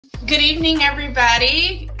Good evening,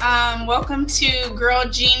 everybody. Welcome to Girl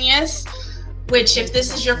Genius, which if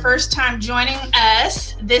this is your first time joining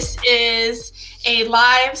us, this is a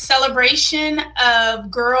live celebration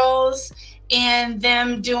of girls and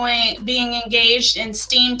them being engaged in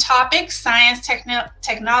STEAM topics, science,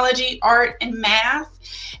 technology, art, and math.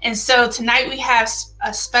 And so tonight we have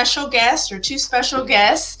a special guest or two special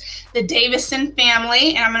guests, the Davison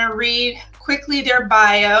family, and I'm going to read quickly their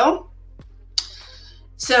bio.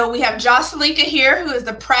 So we have Jocelyn here, who is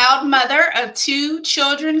the proud mother of two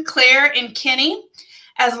children, Claire and Kenny.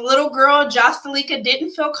 As a little girl, Jocelyn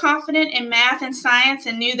didn't feel confident in math and science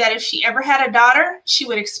and knew that if she ever had a daughter, she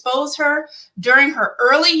would expose her during her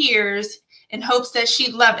early years in hopes that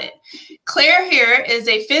she'd love it. Claire here is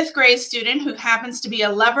a 5th grade student who happens to be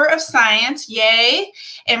a lover of science, yay,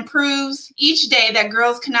 and proves each day that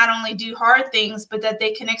girls can not only do hard things, but that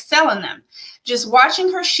they can excel in them. Just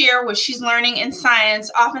watching her share what she's learning in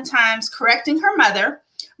science, oftentimes correcting her mother,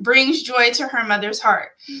 brings joy to her mother's heart.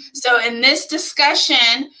 So in this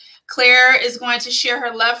discussion, Claire is going to share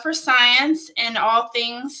her love for science and all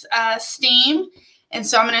things STEAM. And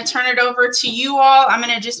so I'm going to turn it over to you all. I'm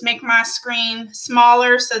going to just make my screen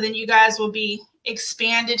smaller so then you guys will be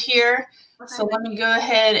expanded here. Okay. So let me go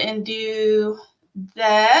ahead and do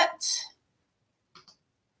that.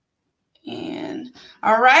 And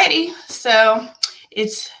all righty, so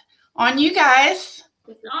it's on you guys.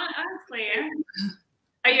 It's on us, Claire.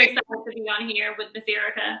 Are you excited to be on here with Miss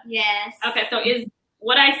Erica? Yes. Okay, so is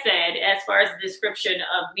what I said as far as the description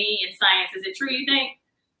of me in science, is it true, you think?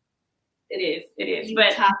 It is. You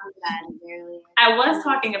were talking about it earlier. I was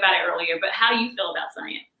talking about it earlier, but how do you feel about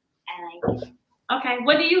science? I like it. Okay,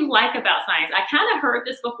 what do you like about science? I kind of heard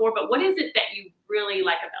this before, but what is it that you really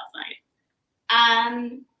like about science?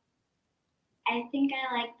 I think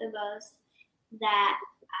I like the most that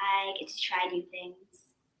I get to try new things.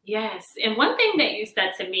 Yes. And one thing that you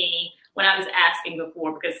said to me when I was asking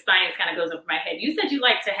before, because science kind of goes over my head, you said you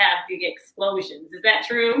like to have big explosions. Is that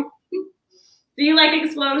true? Do you like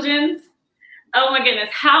explosions? Oh my goodness.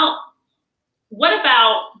 What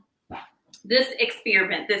about this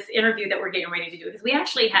experiment, this interview that we're getting ready to do? Because we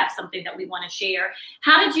actually have something that we want to share.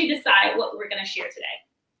 How did you decide what we're going to share today?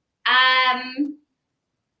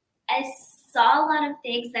 I saw a lot of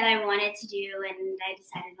things that I wanted to do, and I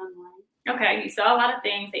decided on one. Okay, you saw a lot of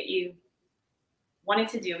things that you wanted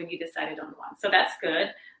to do, and you decided on one. So that's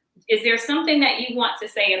good. Is there something that you want to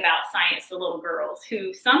say about science to little girls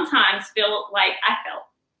who sometimes feel like I felt?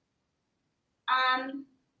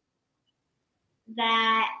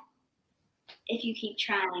 That if you keep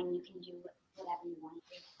trying, you can do whatever you want to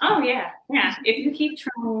do. Oh, yeah. If you keep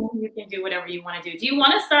trying, you can do whatever you want to do. Do you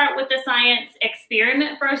want to start with the science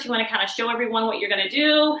experiment first? You want to kind of show everyone what you're going to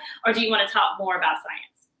do? Or do you want to talk more about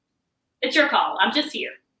science? It's your call. I'm just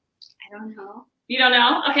here. I don't know. You don't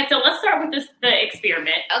know? Okay, so let's start with the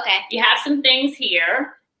experiment. Okay. You have some things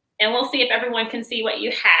here, and we'll see if everyone can see what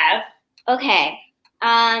you have. Okay.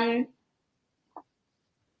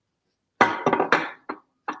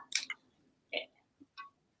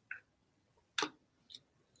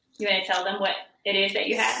 You want to tell them what it is that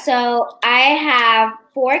you have? So I have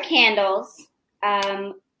 4 candles,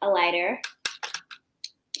 a lighter,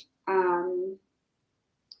 a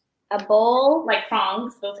bowl. Like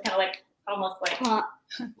prongs. Those are kind of like, almost like,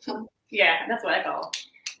 yeah, that's what I call.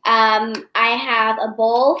 I have a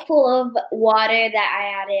bowl full of water that I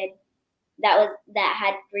added, that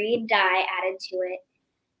had green dye added to it.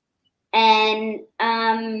 And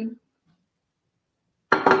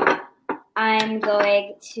I'm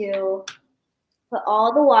going to put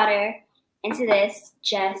all the water into this,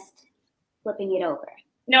 just flipping it over.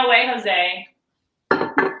 No way, Jose.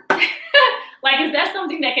 Like, is that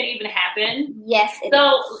something that could even happen? Yes, it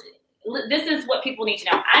is. This is what people need to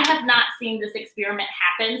know. I have not seen this experiment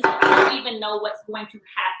happen, so I don't even know what's going to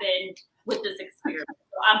happen with this experiment.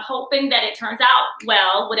 So I'm hoping that it turns out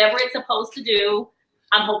well, whatever it's supposed to do,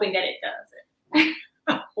 I'm hoping that it does it.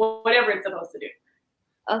 Whatever it's supposed to do.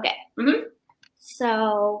 Okay. Mm-hmm.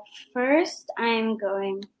 So first I'm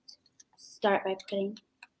going to start by putting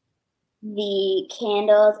the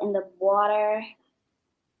candles in the water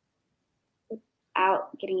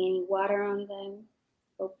without getting any water on them,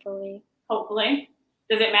 hopefully. Hopefully.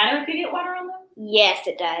 Does it matter if you get water on them? Yes,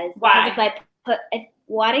 it does. Why? Because if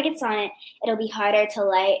water gets on it, it'll be harder to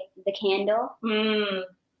light the candle.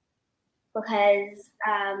 Because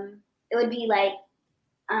it would be like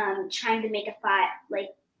trying to make a fire,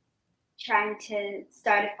 like trying to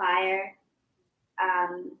start a fire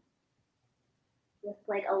with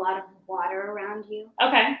like a lot of water around you.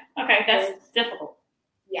 Okay, that's difficult.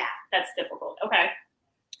 Yeah. That's difficult. Okay.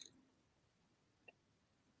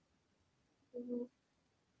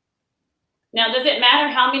 Now, does it matter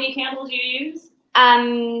how many candles you use?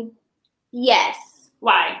 Yes.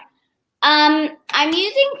 Why? I'm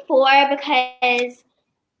using 4 because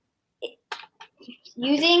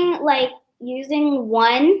using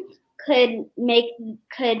 1 could make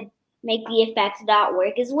the effect not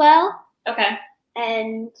work as well. Okay.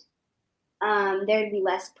 And there'd be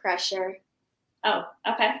less pressure. Oh,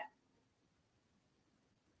 okay.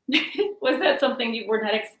 Was that something you were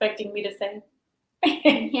not expecting me to say?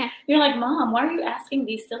 Yeah. You're like, Mom, why are you asking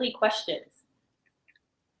these silly questions?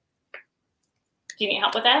 Do you need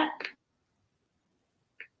help with that?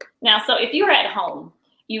 Now, so if you're at home,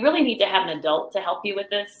 you really need to have an adult to help you with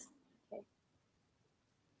this.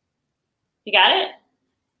 You got it?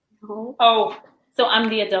 No. Oh, so I'm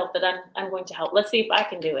the adult that I'm going to help. Let's see if I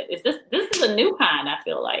can do it. This is a new kind, I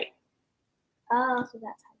feel like. Oh, so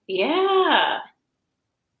that's how. Yeah.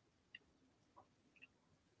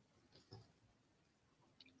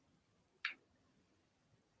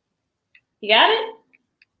 You got it?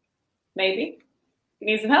 Maybe. You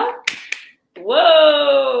need some help?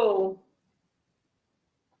 Whoa.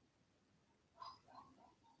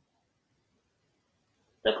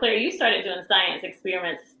 So Claire, you started doing science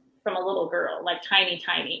experiments from a little girl, like tiny,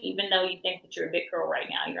 even though you think that you're a big girl right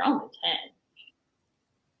now. You're only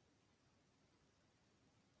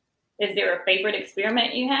 10. Is there a favorite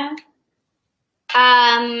experiment you have?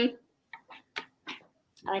 I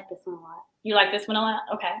like this one a lot. You like this one a lot?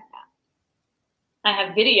 Okay. I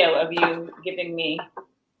have video of you giving me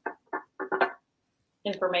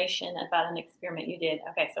information about an experiment you did.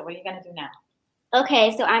 Okay, so what are you going to do now?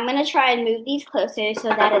 Okay, so I'm going to try and move these closer so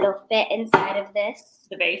that it'll fit inside of this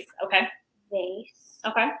The vase, okay. vase.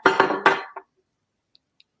 Okay.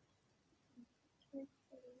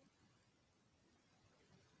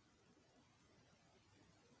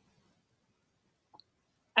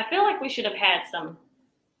 I feel like we should have had some,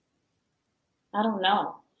 I don't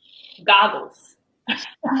know, goggles. Do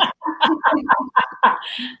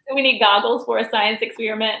we need goggles for a science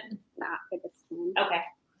experiment? Not for this one. Okay.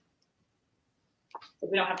 So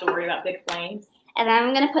we don't have to worry about big flames. And then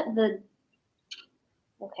I'm going to put the,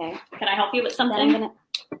 okay. Can I help you with Then something? I'm going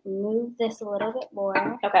to move this a little bit more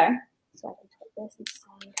Okay. so I can put this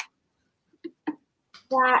inside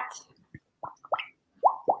that.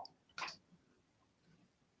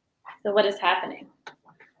 So what is happening?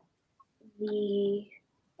 The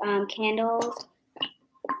candles.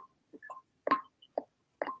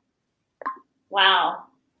 Wow.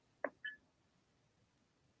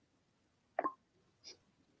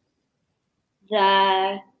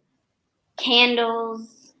 The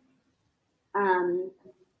candles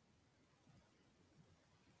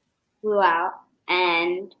blew out,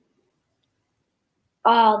 and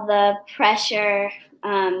all the pressure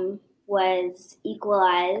was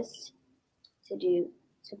equalized to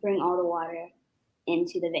bring all the water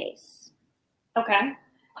into the vase. Okay.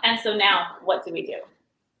 And so now what do we do?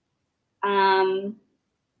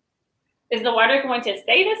 Is the water going to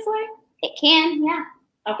stay this way? It can, yeah.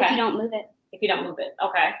 Okay. If you don't move it. If you don't move it.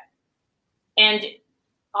 Okay. And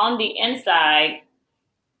on the inside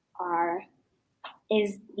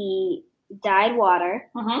is the dyed water,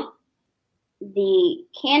 the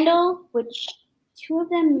candle, which 2 of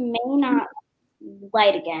them may not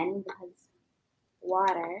light again because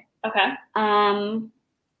water. Okay.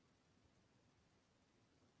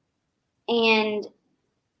 And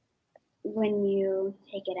when you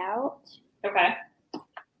take it out, Okay. it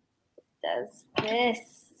does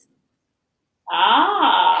this.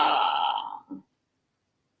 Ah,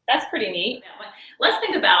 that's pretty neat. Let's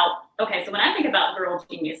think about, okay, so when I think about girl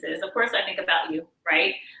geniuses, of course I think about you,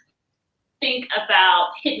 right? Think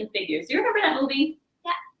about Hidden Figures. Do you remember that movie?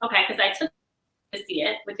 Yeah. Okay, because I took to see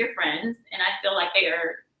it with your friends, and I feel like they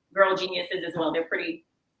are girl geniuses as well. They're pretty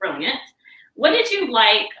brilliant. What did you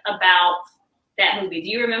like about that movie? Do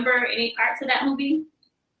you remember any parts of that movie?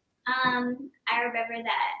 I remember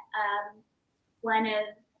that one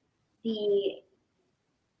of the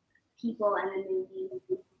people in the movie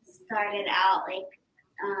started out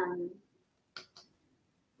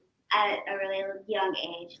at a really young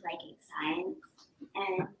age liking science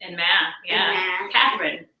And math, yeah. and math.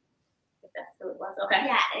 Catherine, if that's who it was. Okay.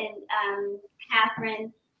 Yeah, and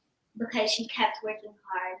Catherine, because she kept working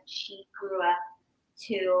hard, she grew up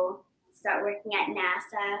to start working at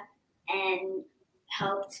NASA and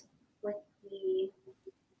helped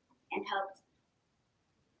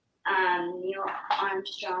Neil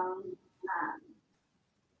Armstrong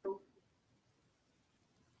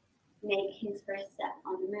make his first step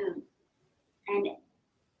on the moon, and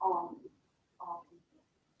all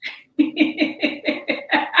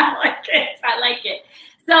I like it.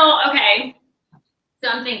 So, okay. So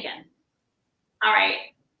I'm thinking, all right,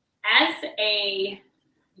 as a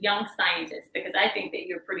young scientist, because I think that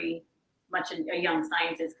you're pretty much a young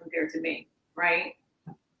scientist compared to me, right?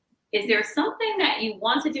 Is there something that you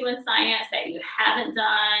want to do in science that you haven't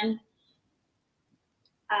done?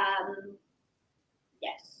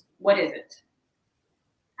 Yes. What is it?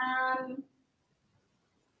 I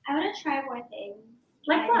want to try more things.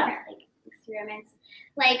 Like what? Like experiments.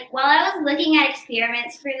 Like while I was looking at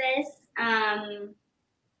experiments for this,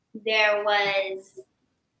 there was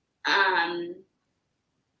an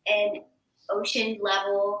ocean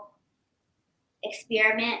level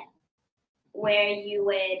experiment where you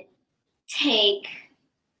would take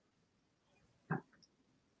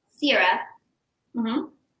syrup, Mm-hmm.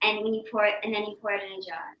 and when you pour it, and then you pour it in a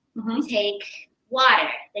jar. Mm-hmm. You take water,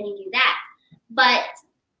 then you do that. But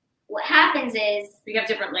what happens is You have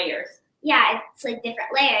different layers. yeah, it's like different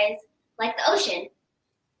layers, like the ocean.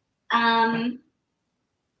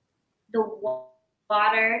 The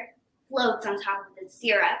water floats on top of the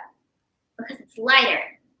syrup because it's lighter.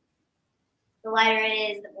 The lighter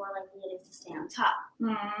it is, the more likely it is to stay on top.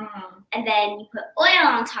 Mm-hmm. And then you put oil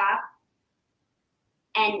on top,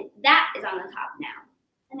 and that is on the top now.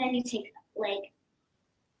 And then you take like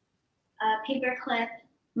a paper clip,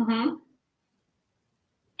 Mm-hmm.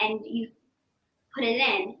 and you put it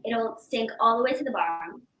in. It'll sink all the way to the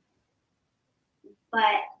bottom.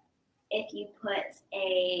 But if you put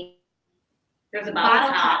There's a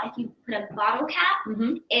bottle top. if you put a bottle cap,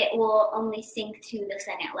 Mm-hmm. it will only sink to the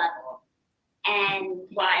second level. And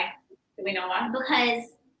Why? Do we know why?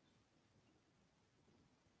 because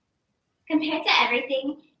compared to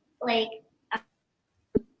everything, like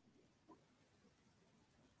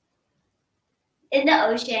in the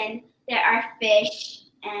ocean, there are fish,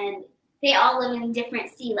 and they all live in different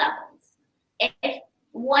sea levels. If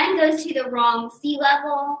one goes to the wrong sea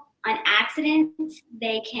level on accident,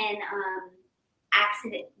 they can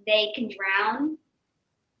drown.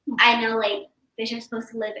 I know, like, fish are supposed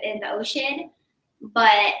to live in the ocean,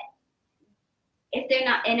 but if they're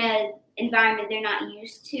not in an environment they're not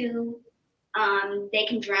used to, they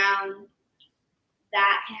can drown.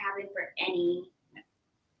 That can happen for any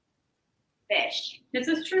fish. Is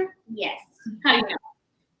this true? Yes. How do you know?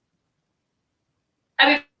 I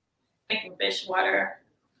mean, making fish water.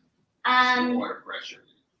 Water pressure.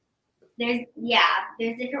 There's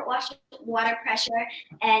different water pressure,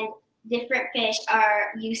 and different fish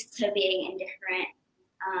are used to being in different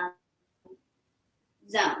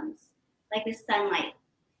zones, like the sunlight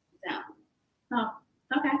zone. Oh,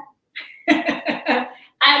 okay.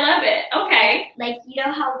 I love it. Okay. Like, you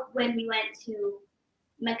know how when we went to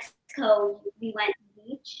Mexico, we went to the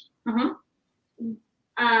beach?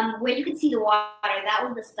 Mm-hmm. Where you could see the water, that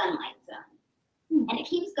was the sunlight zone. And it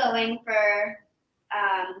keeps going for,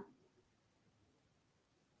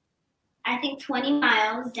 I think 20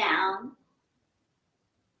 miles down,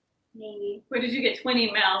 maybe. Where did you get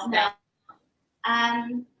 20 miles down?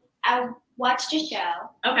 I watched a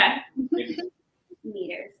show. Okay.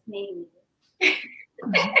 Meters, maybe. I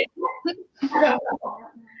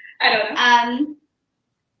don't know.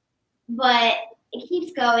 But it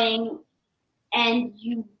keeps going, and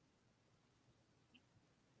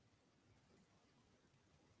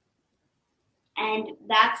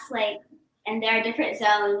that's like, and there are different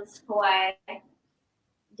zones for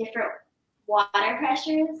different water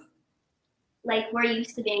pressures. Like, we're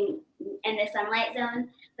used to being in the sunlight zone,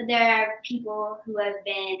 but there are people who have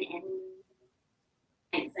been in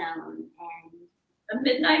the night zone and The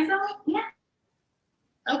midnight zone? Yeah.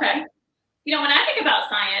 Okay. You know, when I think about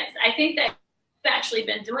science, I think that we've actually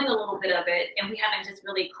been doing a little bit of it, and we haven't just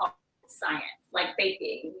really called it science, like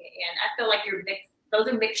baking. And I feel like those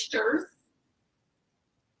are mixtures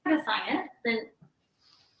of science. And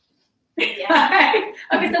yeah.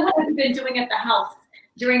 Okay, so what have you been doing at the house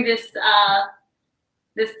during this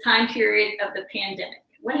time period of the pandemic?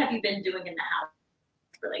 What have you been doing in the house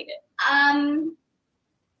related?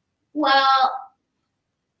 Well,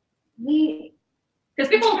 because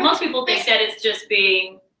most people think that it's just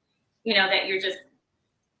being, you know, that you're just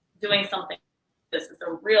doing something. This is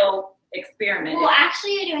a real experiment. Well,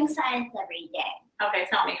 actually, you're doing science every day. Okay,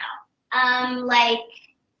 tell me how. Like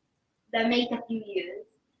the makeup you use.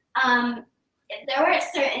 If there were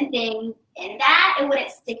certain things in that, it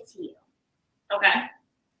wouldn't stick to you. Okay.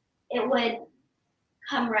 It would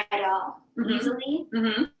come right off easily.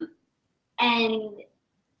 Mm-hmm. And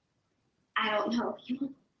I don't know if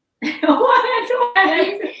you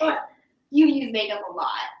What? You use makeup a lot.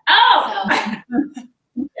 Oh.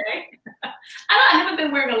 So. Okay. I haven't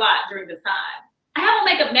been wearing a lot during this time. I have on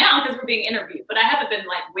makeup now because we're being interviewed, but I haven't been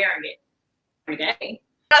like wearing it every day.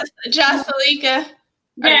 Jocelyn,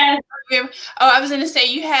 Yes. Oh, I was going to say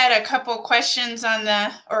you had a couple questions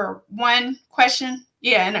or one question.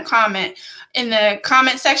 Yeah, in a comment. In the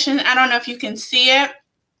comment section, I don't know if you can see it,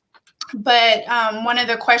 but one of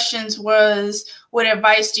the questions was, what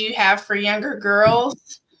advice do you have for younger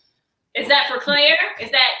girls? Is that for Claire?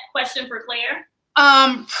 Is that question for Claire?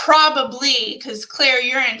 Probably, because Claire,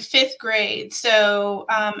 you're in 5th grade. So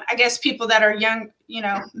I guess people that are young,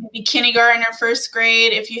 maybe kindergarten or 1st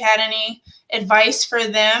grade, if you had any advice for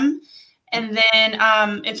them. And then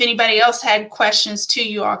if anybody else had questions too,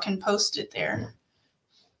 you all can post it there.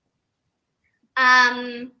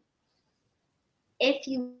 If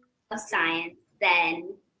you love science,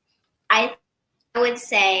 then I would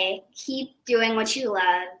say keep doing what you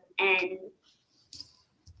love, and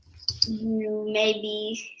you may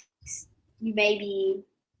be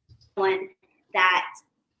one that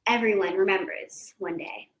everyone remembers one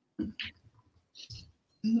day.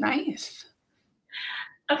 Nice.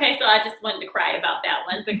 Okay, so I just wanted to cry about that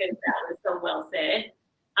one because that was so well said.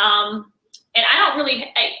 And I don't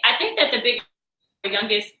really, I think that the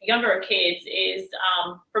younger kids is,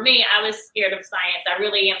 for me, I was scared of science. I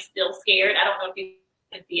really am still scared. I don't know if you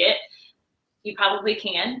can see it. You probably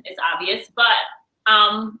can, it's obvious, but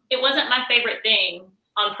it wasn't my favorite thing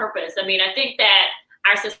on purpose. I mean, I think that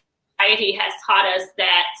our society has taught us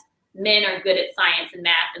that men are good at science and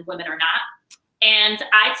math and women are not. And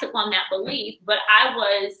I took on that belief, but I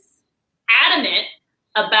was adamant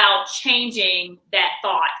about changing that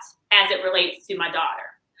thought as it relates to my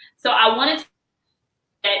daughter. So I wanted to,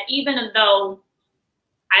 that even though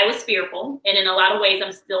I was fearful, and in a lot of ways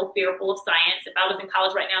I'm still fearful of science. If I was in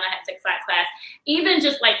college right now and I had to take science class, even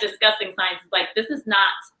just like discussing science is like, this is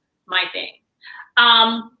not my thing.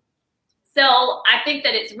 So I think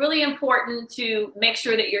that it's really important to make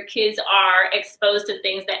sure that your kids are exposed to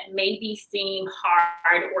things that maybe seem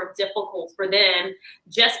hard or difficult for them,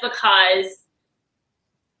 just because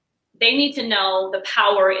they need to know the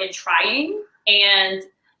power in trying. And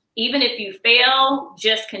even if you fail,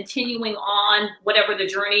 just continuing on whatever the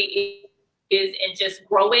journey is and just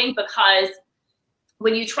growing, because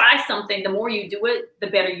when you try something, the more you do it, the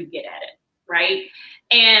better you get at it, right?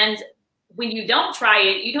 And when you don't try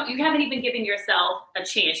it, you haven't even given yourself a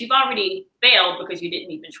chance. You've already failed because you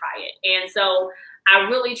didn't even try it. And so I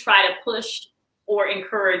really try to push or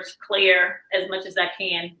encourage Claire as much as I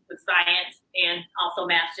can with science and also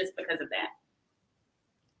math, just because of that.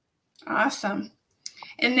 Awesome.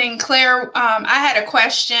 And then Claire, I had a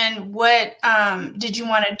question. What did you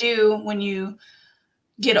want to do when you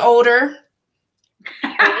get older? Do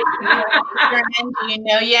you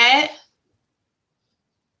know yet?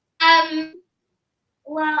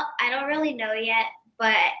 Well, I don't really know yet,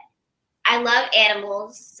 but I love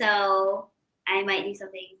animals, so I might do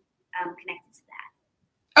something connected to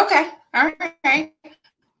that. Okay. All right.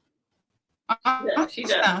 Yeah, she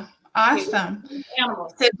does. Awesome.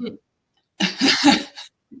 Animals.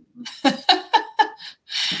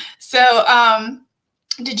 So,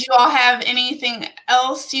 did you all have anything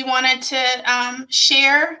else you wanted to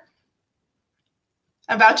share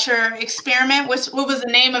about your experiment? What was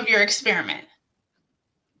the name of your experiment?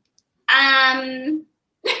 What is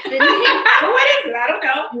it? I don't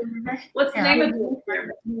know. What's the name of the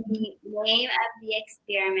experiment? The name of the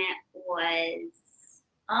experiment was...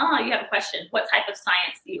 Oh, you have a question. What type of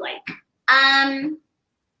science do you like?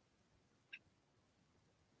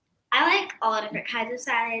 I like all different kinds of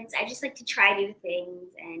science. I just like to try new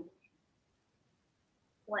things. And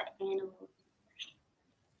what animals?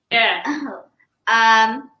 Yeah. Oh,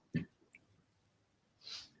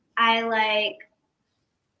 I like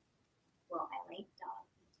dogs.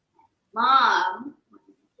 Mom.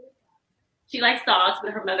 She likes dogs,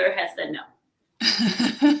 but her mother has said no.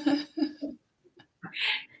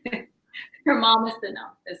 Her mom has said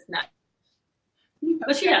no. It's not.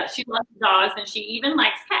 But she does. She loves dogs, and she even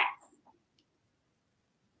likes cats.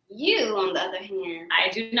 You, on the other hand. I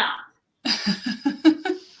do not.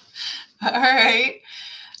 All right.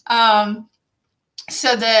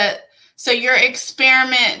 So your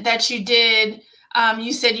experiment that you did,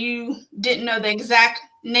 you said you didn't know the exact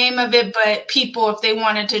name of it, but people, if they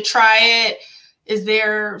wanted to try it, is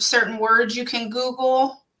there certain words you can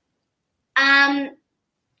Google?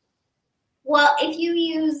 Well, if you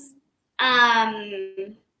use What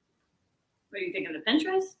are you thinking of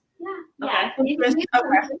Pinterest? Yeah. Okay. If you use,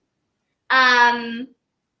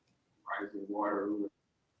 Rising water with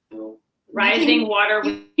candle. Rising water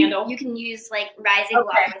with candle. You can use like rising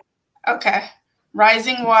water. Okay.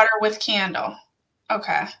 Rising water with candle.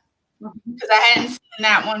 Okay. Because I hadn't seen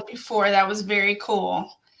that one before. That was very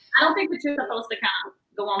cool. I don't think that you're supposed to kind of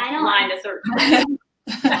go online to search.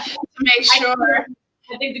 To make sure.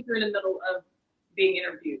 I think that you're in the middle of being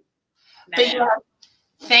interviewed. But yeah,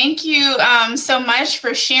 thank you so much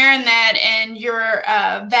for sharing that and your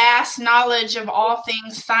vast knowledge of all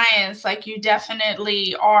things science. Like, you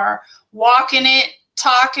definitely are walking it,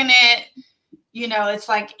 talking it, you know, it's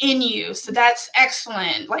like in you. So that's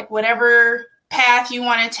excellent. Like, whatever path you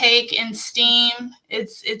want to take in STEAM,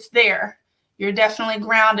 it's there. You're definitely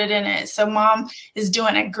grounded in it. So Mom is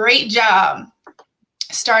doing a great job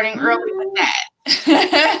starting early with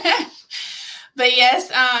that. But yes,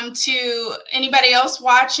 to anybody else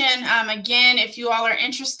watching, again, if you all are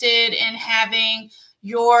interested in having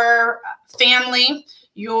your family,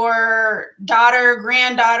 your daughter,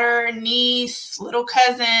 granddaughter, niece, little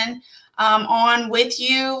cousin on with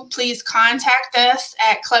you, please contact us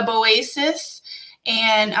at Club OASIS,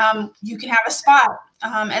 and you can have a spot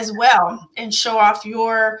as well and show off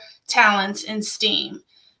your talents in STEAM.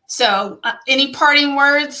 So any parting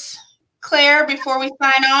words, Claire, before we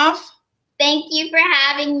sign off? Thank you for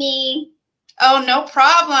having me. Oh, no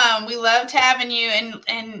problem. We loved having you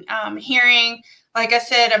and hearing, like I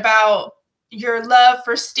said, about your love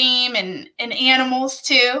for STEAM and animals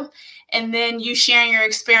too, and then you sharing your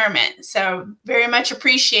experiment. So very much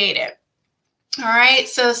appreciate it. All right.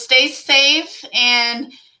 So stay safe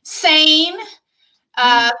and sane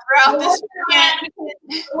throughout this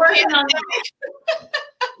working on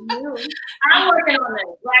I'm working on this.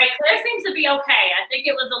 Right, Claire seems to be okay. I think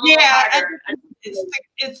it was a little harder.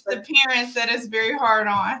 It's the parents that is very hard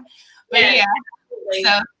on. But yeah.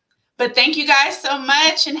 So, but thank you guys so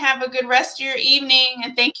much, and have a good rest of your evening.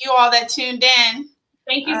 And thank you all that tuned in.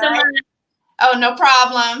 Thank you so much. Oh, no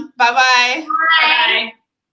problem. Bye-bye. Bye.